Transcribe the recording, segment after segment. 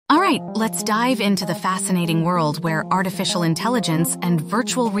All right, let's dive into the fascinating world where artificial intelligence and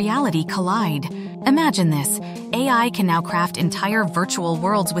virtual reality collide. Imagine this. AI can now craft entire virtual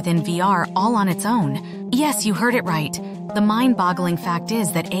worlds within VR all on its own. Yes, you heard it right. The mind-boggling fact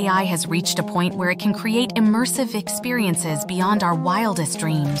is that AI has reached a point where it can create immersive experiences beyond our wildest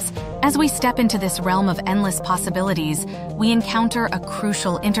dreams. As we step into this realm of endless possibilities, we encounter a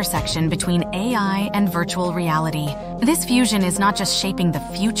crucial intersection between AI and virtual reality. This fusion is not just shaping the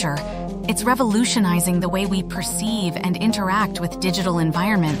future, it's revolutionizing the way we perceive and interact with digital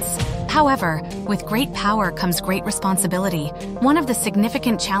environments. However, with great power comes great responsibility. One of the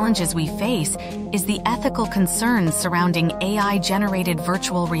significant challenges we face is the ethical concerns surrounding AI-generated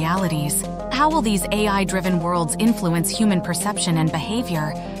virtual realities. How will these AI-driven worlds influence human perception and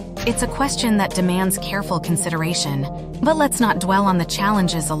behavior? It's a question that demands careful consideration. But let's not dwell on the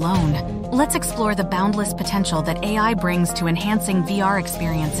challenges alone. Let's explore the boundless potential that AI brings to enhancing VR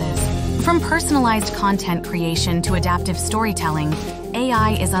experiences. From personalized content creation to adaptive storytelling,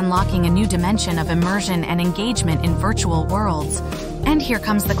 AI is unlocking a new dimension of immersion and engagement in virtual worlds. And here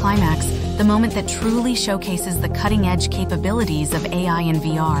comes the climax, the moment that truly showcases the cutting-edge capabilities of AI in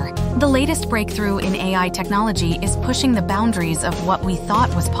VR. The latest breakthrough in AI technology is pushing the boundaries of what we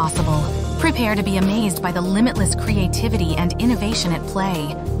thought was possible. Prepare to be amazed by the limitless creativity and innovation at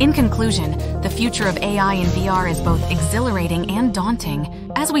play. In conclusion, the future of AI in VR is both exhilarating and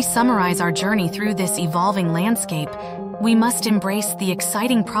daunting. As we summarize our journey through this evolving landscape, we must embrace the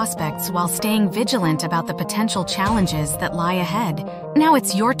exciting prospects while staying vigilant about the potential challenges that lie ahead. Now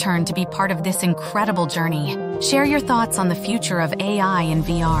it's your turn to be part of this incredible journey. Share your thoughts on the future of AI in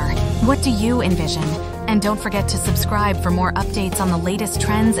VR. What do you envision? And don't forget to subscribe for more updates on the latest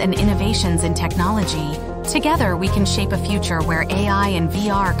trends and innovations in technology. Together, we can shape a future where AI and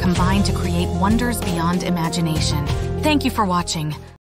VR combine to create wonders beyond imagination. Thank you for watching.